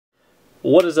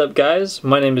What is up, guys?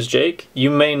 My name is Jake. You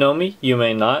may know me, you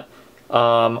may not.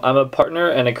 I'm a partner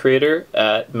and a creator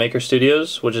at Maker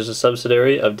Studios, which is a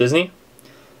subsidiary of Disney.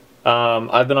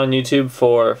 I've been on YouTube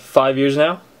for 5 years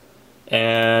now,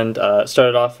 and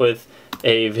started off with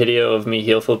a video of me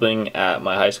heel flipping at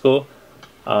my high school.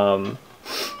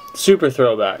 Super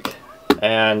throwback.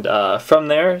 And from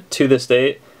there to this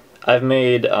date, I've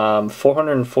made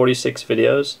 446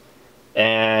 videos,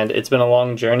 and it's been a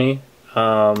long journey.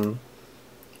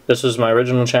 This was my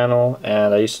original channel,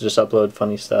 and I used to just upload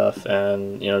funny stuff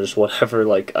and, you know, just whatever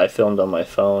like I filmed on my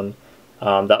phone.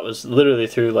 That was literally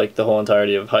through like the whole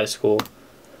entirety of high school.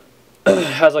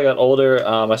 As I got older,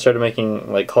 I started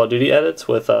making like Call of Duty edits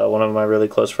with one of my really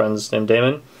close friends named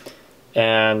Damon,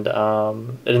 and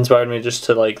it inspired me just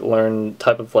to like learn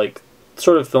type of like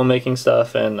sort of filmmaking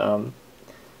stuff, and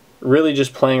really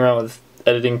just playing around with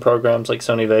editing programs like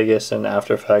Sony Vegas and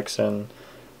After Effects, and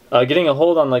getting a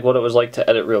hold on like what it was like to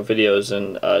edit real videos,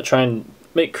 and try and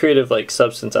make creative like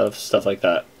substance out of stuff like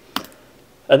that.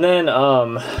 And then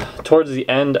towards the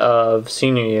end of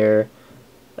senior year,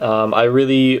 I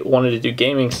really wanted to do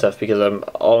gaming stuff because I've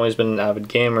always been an avid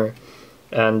gamer,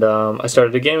 and I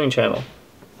started a gaming channel.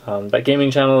 That gaming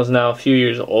channel is now a few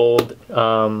years old.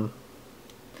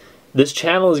 This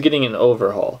channel is getting an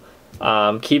overhaul.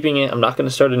 Keeping it. I'm not going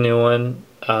to start a new one.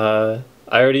 I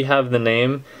already have the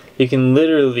name. You can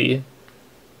literally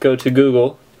go to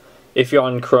Google if you're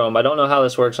on Chrome. I don't know how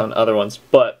this works on other ones,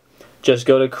 but just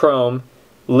go to Chrome,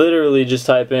 literally just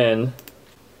type in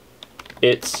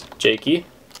 "It's Jakey,"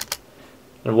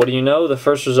 and what do you know? The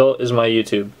first result is my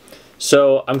YouTube.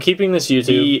 So I'm keeping this YouTube.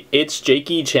 The It's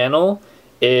Jakey channel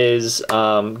is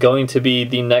going to be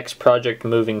the next project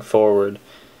moving forward.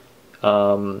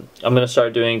 I'm going to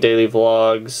start doing daily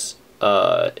vlogs,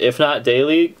 if not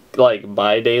daily, like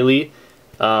bi-daily.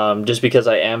 Just because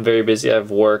I am very busy, I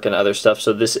have work and other stuff,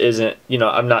 so this isn't, you know,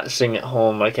 I'm not sitting at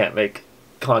home, I can't make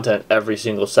content every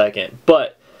single second,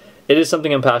 but it is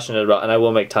something I'm passionate about, and I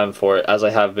will make time for it, as I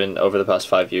have been over the past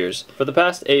 5 years. For the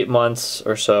past 8 months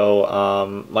or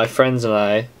so, my friends and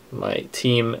I, my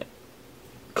team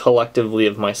collectively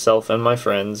of myself and my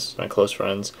friends, my close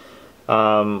friends,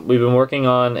 we've been working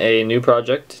on a new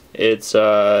project. It's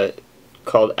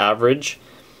called Average.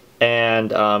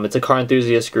 And it's a car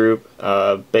enthusiast group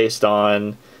based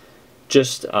on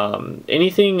just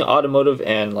anything automotive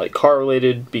and like car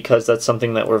related, because that's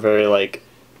something that we're very like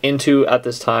into at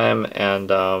this time.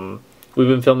 And we've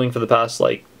been filming for the past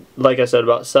like I said,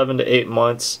 about 7 to 8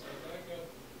 months,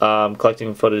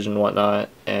 collecting footage and whatnot,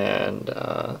 and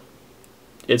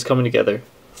it's coming together.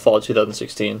 Fall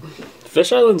 2016.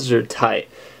 Fisheye lenses are tight.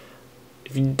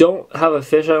 If you don't have a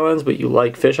fisheye lens but you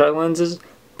like fisheye lenses,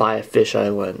 buy a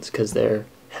fisheye lens, because they're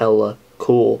hella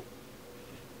cool.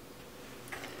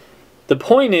 The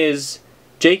point is,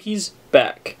 Jakey's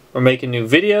back. We're making new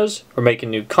videos, we're making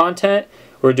new content,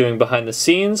 we're doing behind the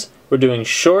scenes, we're doing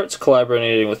shorts,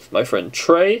 collaborating with my friend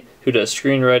Trey, who does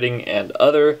screenwriting and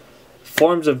other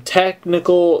forms of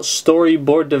technical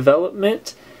storyboard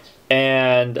development,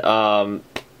 and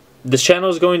this channel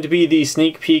is going to be the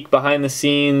sneak peek behind the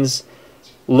scenes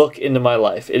look into my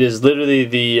life. It is literally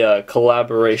the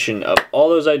collaboration of all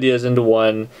those ideas into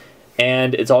one,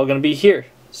 and it's all going to be here.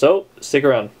 So stick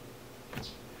around.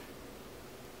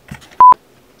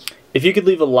 If you could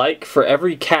leave a like for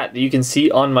every cat that you can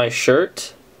see on my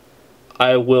shirt,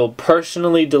 I will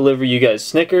personally deliver you guys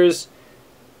Snickers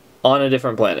on a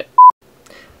different planet.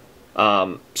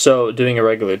 So doing a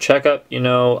regular checkup, you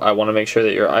know, I want to make sure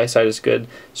that your eyesight is good.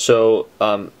 So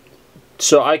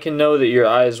I can know that your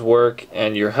eyes work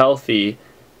and you're healthy,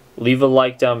 leave a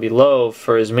like down below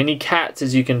for as many cats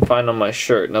as you can find on my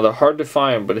shirt. Now, they're hard to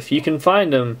find, but if you can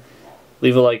find them,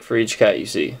 leave a like for each cat you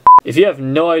see. If you have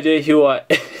no idea who I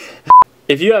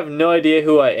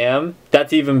am,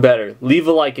 that's even better. Leave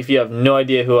a like if you have no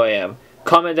idea who I am.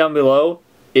 Comment down below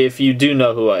if you do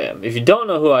know who I am. If you don't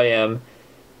know who I am,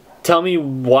 tell me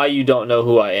why you don't know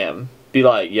who I am. Be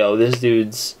like, yo, this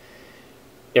dude's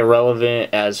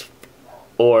irrelevant as,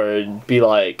 or be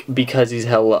like, because he's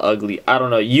hella ugly. I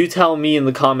don't know. You tell me in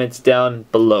the comments down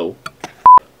below.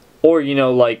 Or, you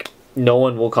know, like, no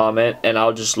one will comment, and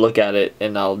I'll just look at it,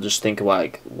 and I'll just think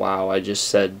like, wow, I just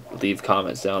said leave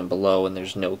comments down below, and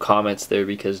there's no comments there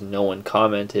because no one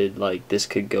commented. Like, this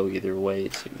could go either way,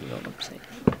 so you know what I'm saying.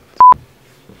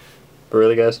 But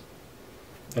really, guys,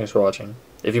 thanks for watching.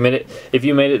 If you made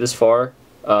it this far,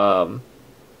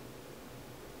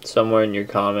 somewhere in your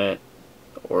comment,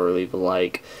 or leave a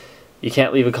like. You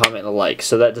can't leave a comment and a like,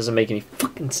 so that doesn't make any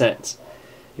fucking sense.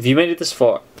 If you made it this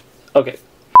far, okay.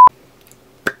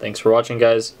 Thanks for watching,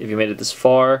 guys. If you made it this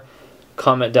far,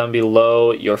 comment down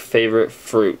below your favorite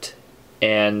fruit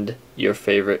and your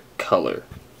favorite color.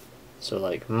 So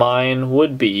like mine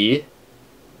would be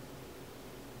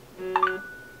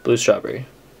blue strawberry.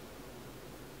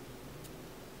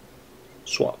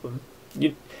 Swap them.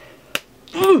 You.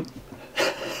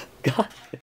 God.